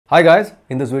Hi guys,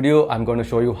 in this video I'm going to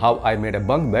show you how I made a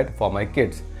bunk bed for my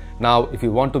kids. Now if you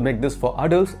want to make this for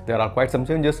adults, there are quite some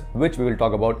changes which we will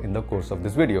talk about in the course of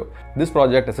this video. This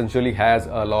project essentially has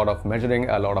a lot of measuring,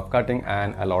 a lot of cutting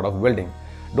and a lot of welding.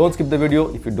 Don't skip the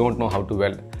video if you don't know how to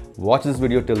weld. Watch this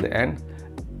video till the end.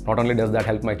 Not only does that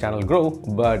help my channel grow,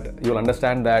 but you'll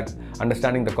understand that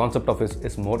understanding the concept of it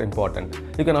is more important.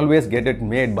 You can always get it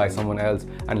made by someone else,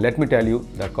 and let me tell you,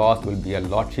 the cost will be a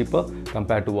lot cheaper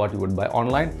compared to what you would buy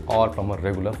online or from a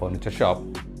regular furniture shop.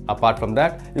 Apart from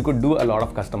that, you could do a lot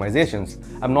of customizations.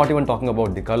 I'm not even talking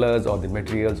about the colors or the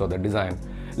materials or the design.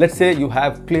 Let's say you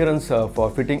have clearance for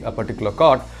fitting a particular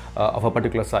cot of a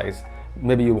particular size.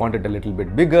 Maybe you want it a little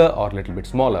bit bigger or a little bit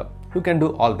smaller. You can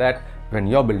do all that when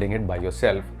you're building it by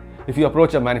yourself. If you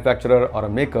approach a manufacturer or a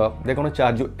maker, they're going to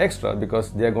charge you extra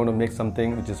because they're going to make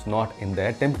something which is not in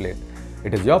their template.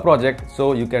 It is your project,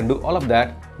 so you can do all of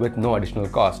that with no additional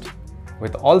cost.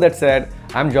 With all that said,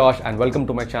 I'm Josh and welcome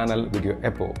to my channel Video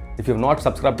Epo. If you have not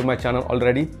subscribed to my channel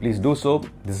already, please do so.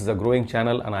 This is a growing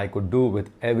channel and I could do with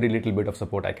every little bit of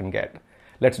support I can get.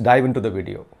 Let's dive into the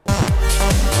video.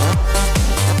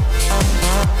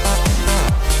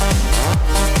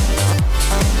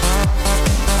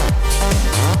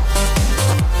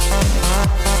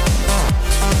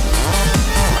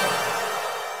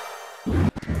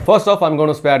 First off, I'm going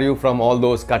to spare you from all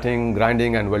those cutting,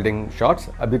 grinding and welding shots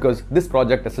because this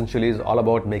project essentially is all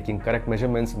about making correct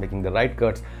measurements, making the right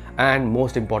cuts and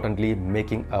most importantly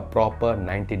making a proper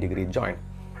 90-degree joint.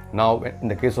 Now in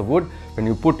the case of wood, when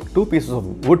you put two pieces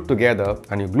of wood together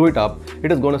and you glue it up, it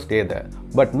is going to stay there.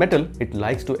 But metal, it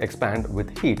likes to expand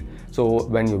with heat. So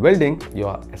when you're welding, you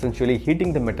are essentially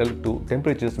heating the metal to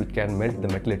temperatures which can melt the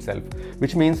metal itself,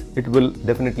 which means it will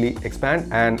definitely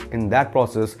expand, and in that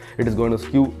process it is going to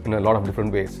skew in a lot of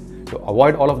different ways. To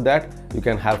avoid all of that, you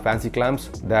can have fancy clamps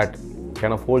that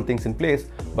kind of hold things in place,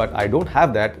 but I don't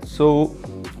have that. So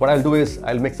what I'll do is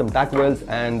I'll make some tack welds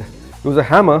and use a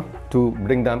hammer to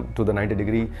bring them to the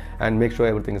 90-degree and make sure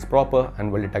everything is proper and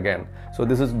weld it again. So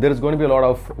there is going to be a lot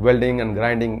of welding and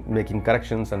grinding, making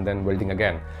corrections and then welding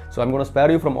again. So I'm going to spare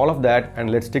you from all of that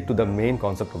and let's stick to the main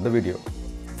concept of the video.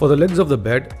 For the legs of the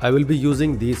bed, I will be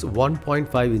using these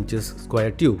 1.5 inches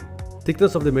square tube.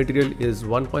 Thickness of the material is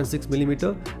 1.6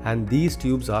 millimeter and these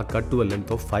tubes are cut to a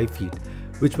length of 5 feet,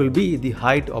 which will be the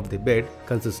height of the bed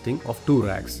consisting of 2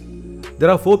 racks. There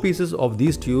are 4 pieces of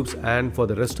these tubes and for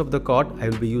the rest of the cot I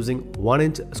will be using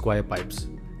 1-inch square pipes.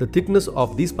 The thickness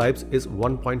of these pipes is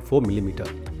 1.4 millimeter.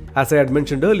 As I had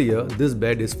mentioned earlier, this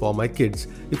bed is for my kids.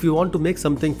 If you want to make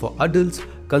something for adults,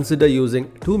 consider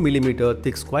using 2 millimeter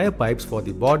thick square pipes for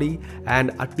the body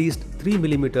and at least 3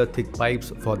 millimeter thick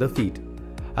pipes for the feet.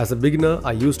 As a beginner,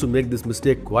 I used to make this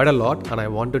mistake quite a lot and I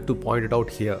wanted to point it out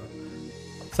here.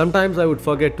 Sometimes I would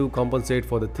forget to compensate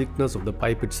for the thickness of the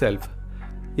pipe itself.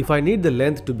 If I need the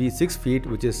length to be 6 feet,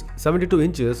 which is 72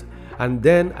 inches, and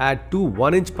then add 2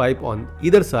 1-inch pipe on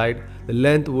either side, the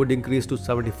length would increase to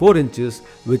 74 inches,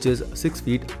 which is 6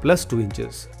 feet plus 2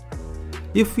 inches.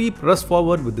 If we press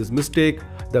forward with this mistake,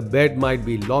 the bed might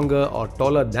be longer or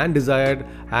taller than desired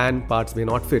and parts may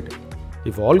not fit.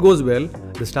 If all goes well,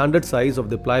 the standard size of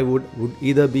the plywood would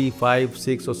either be 5,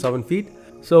 6 or 7 feet.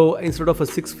 So instead of a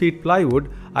 6 feet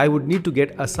plywood, I would need to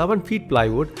get a 7 feet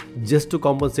plywood just to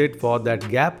compensate for that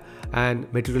gap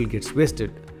and material gets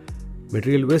wasted.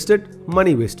 Material wasted,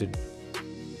 money wasted.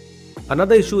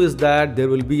 Another issue is that there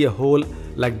will be a hole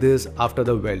like this after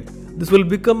the weld. This will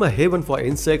become a haven for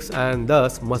insects and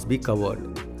thus must be covered.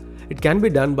 It can be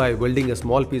done by welding a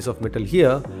small piece of metal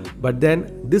here, but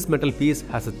then this metal piece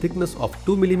has a thickness of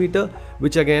 2 millimeter,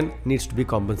 which again needs to be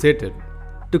compensated.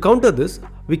 To counter this,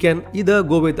 we can either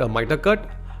go with a miter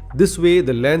cut. This way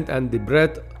the length and the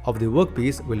breadth of the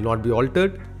workpiece will not be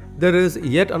altered. There is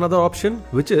yet another option,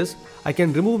 which is I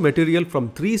can remove material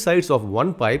from 3 sides of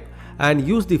one pipe and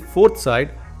use the 4th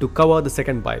side to cover the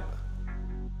second pipe.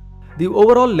 The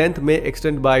overall length may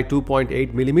extend by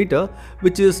 2.8 millimeter,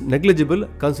 which is negligible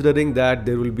considering that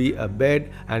there will be a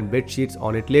bed and bed sheets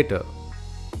on it later.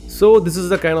 So this is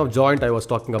the kind of joint I was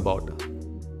talking about.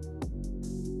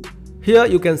 Here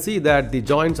you can see that the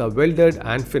joints are welded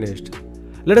and finished.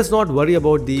 Let us not worry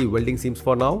about the welding seams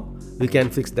for now, we can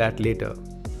fix that later.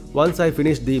 Once I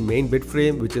finish the main bed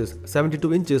frame, which is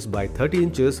 72 inches by 30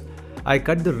 inches, I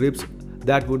cut the ribs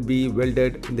that would be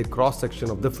welded in the cross section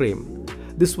of the frame.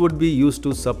 This would be used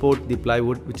to support the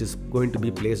plywood which is going to be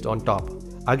placed on top.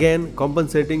 Again,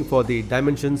 compensating for the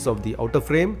dimensions of the outer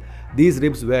frame, these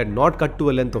ribs were not cut to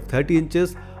a length of 30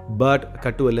 inches but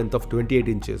cut to a length of 28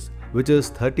 inches, which is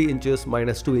 30 inches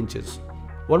minus 2 inches.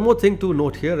 One more thing to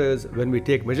note here is when we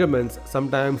take measurements,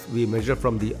 sometimes we measure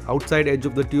from the outside edge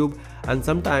of the tube and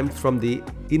sometimes from the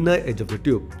inner edge of the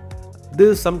tube.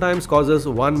 This sometimes causes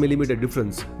 1 mm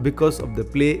difference because of the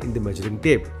play in the measuring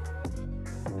tape.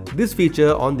 This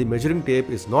feature on the measuring tape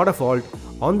is not a fault.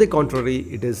 On the contrary,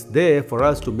 it is there for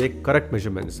us to make correct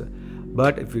measurements.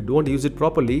 But if we don't use it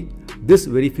properly, this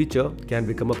very feature can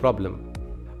become a problem.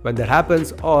 When that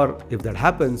happens, or if that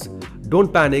happens,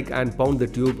 don't panic and pound the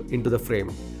tube into the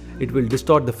frame. It will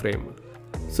distort the frame.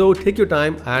 So take your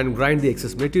time and grind the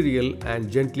excess material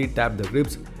and gently tap the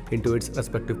ribs into its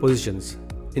respective positions.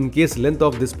 In case length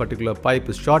of this particular pipe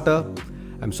is shorter,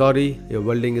 I'm sorry, your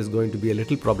welding is going to be a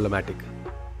little problematic.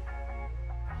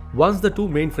 Once the two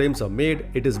main frames are made,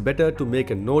 it is better to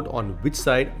make a note on which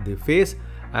side they face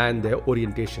and their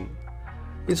orientation.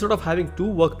 Instead of having two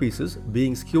workpieces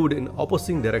being skewed in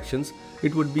opposing directions,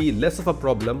 it would be less of a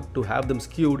problem to have them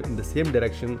skewed in the same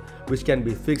direction, which can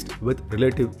be fixed with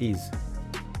relative ease.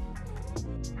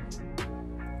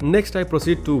 Next, I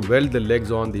proceed to weld the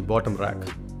legs on the bottom rack.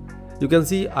 You can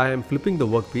see I am flipping the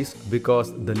workpiece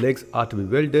because the legs are to be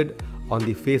welded on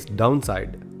the face down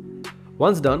side.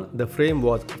 Once done, the frame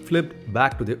was flipped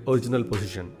back to the original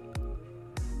position.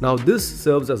 Now this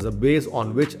serves as a base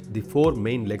on which the four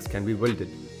main legs can be welded.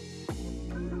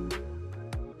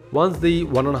 Once the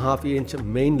 1.5 inch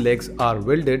main legs are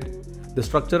welded, the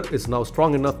structure is now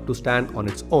strong enough to stand on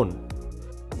its own.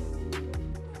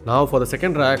 Now for the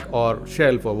second rack or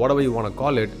shelf or whatever you want to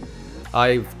call it,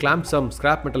 I've clamped some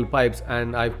scrap metal pipes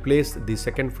and I've placed the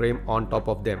second frame on top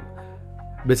of them,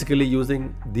 basically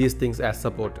using these things as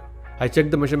support. I checked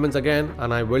the measurements again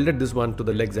and I welded this one to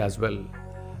the legs as well.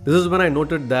 This is when I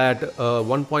noted that a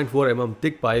 1.4 mm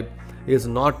thick pipe is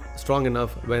not strong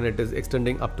enough when it is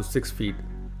extending up to 6 feet.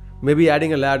 Maybe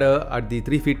adding a ladder at the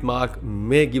 3 feet mark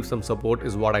may give some support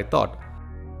is what I thought.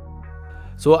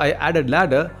 So I added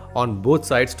ladder on both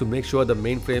sides to make sure the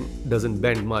main frame doesn't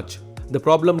bend much. The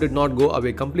problem did not go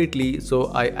away completely, so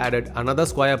I added another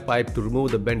square pipe to remove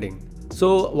the bending.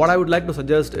 So what I would like to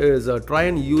suggest is try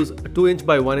and use a 2 inch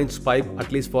by 1 inch pipe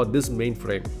at least for this main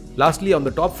frame. Lastly, on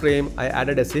the top frame, I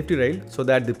added a safety rail so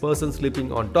that the person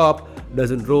sleeping on top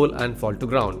doesn't roll and fall to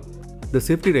ground. The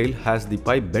safety rail has the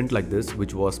pipe bent like this,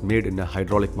 which was made in a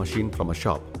hydraulic machine from a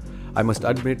shop. I must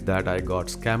admit that I got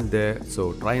scammed there,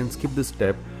 so try and skip this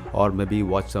step or maybe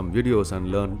watch some videos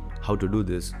and learn how to do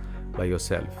this by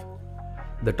yourself.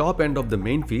 The top end of the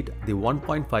main feet, the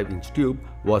 1.5 inch tube,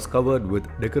 was covered with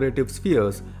decorative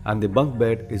spheres and the bunk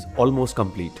bed is almost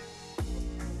complete.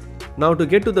 Now to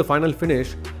get to the final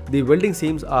finish, the welding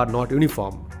seams are not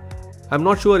uniform. I'm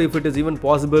not sure if it is even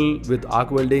possible with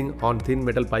arc welding on thin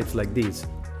metal pipes like these,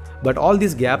 but all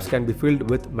these gaps can be filled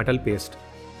with metal paste.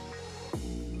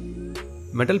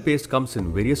 Metal paste comes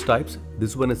in various types.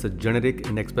 This one is a generic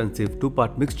inexpensive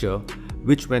 2-part mixture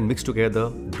which when mixed together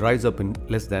dries up in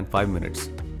less than 5 minutes.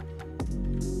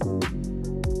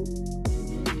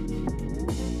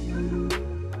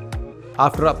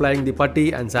 After applying the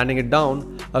putty and sanding it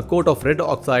down, a coat of red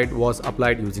oxide was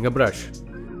applied using a brush.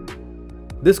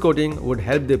 This coating would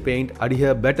help the paint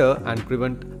adhere better and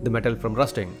prevent the metal from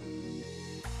rusting.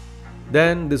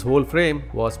 Then this whole frame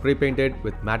was spray painted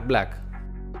with matte black.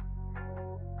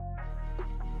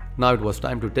 Now it was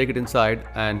time to take it inside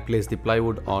and place the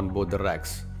plywood on both the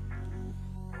racks.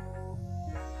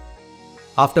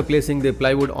 After placing the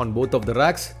plywood on both of the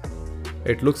racks,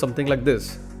 it looks something like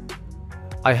this.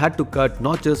 I had to cut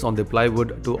notches on the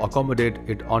plywood to accommodate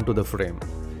it onto the frame.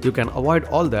 You can avoid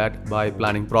all that by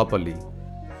planning properly.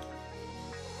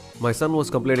 My son was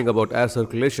complaining about air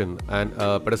circulation and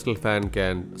a pedestal fan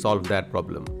can solve that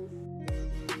problem.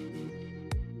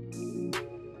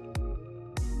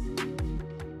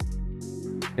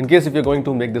 In case if you're going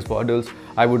to make this for adults,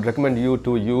 I would recommend you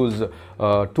to use 2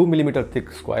 mm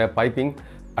thick square piping,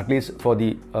 at least for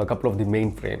the couple of the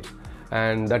main frames.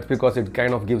 And that's because it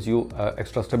kind of gives you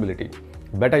extra stability.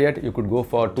 Better yet, you could go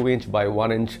for 2 inch by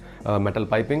 1 inch metal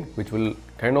piping, which will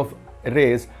kind of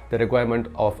erase the requirement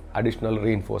of additional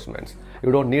reinforcements.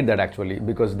 You don't need that actually,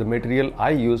 because the material I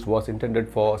used was intended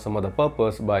for some other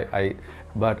purpose, but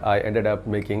I ended up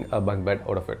making a bunk bed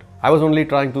out of it. I was only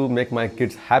trying to make my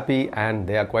kids happy and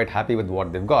they are quite happy with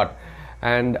what they've got.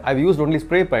 And I've used only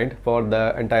spray paint for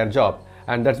the entire job.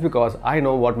 And that's because I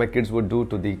know what my kids would do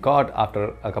to the cot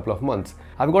after a couple of months.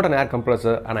 I've got an air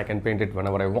compressor and I can paint it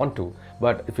whenever I want to.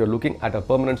 But if you're looking at a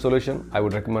permanent solution, I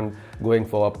would recommend going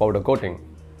for a powder coating.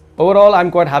 Overall,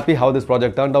 I'm quite happy how this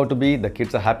project turned out to be. The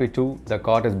kids are happy too. The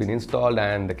cot has been installed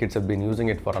and the kids have been using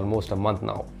it for almost a month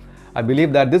now. I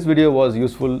believe that this video was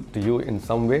useful to you in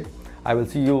some way. I will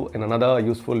see you in another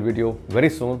useful video very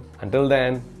soon. Until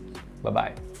then,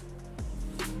 Bye-bye.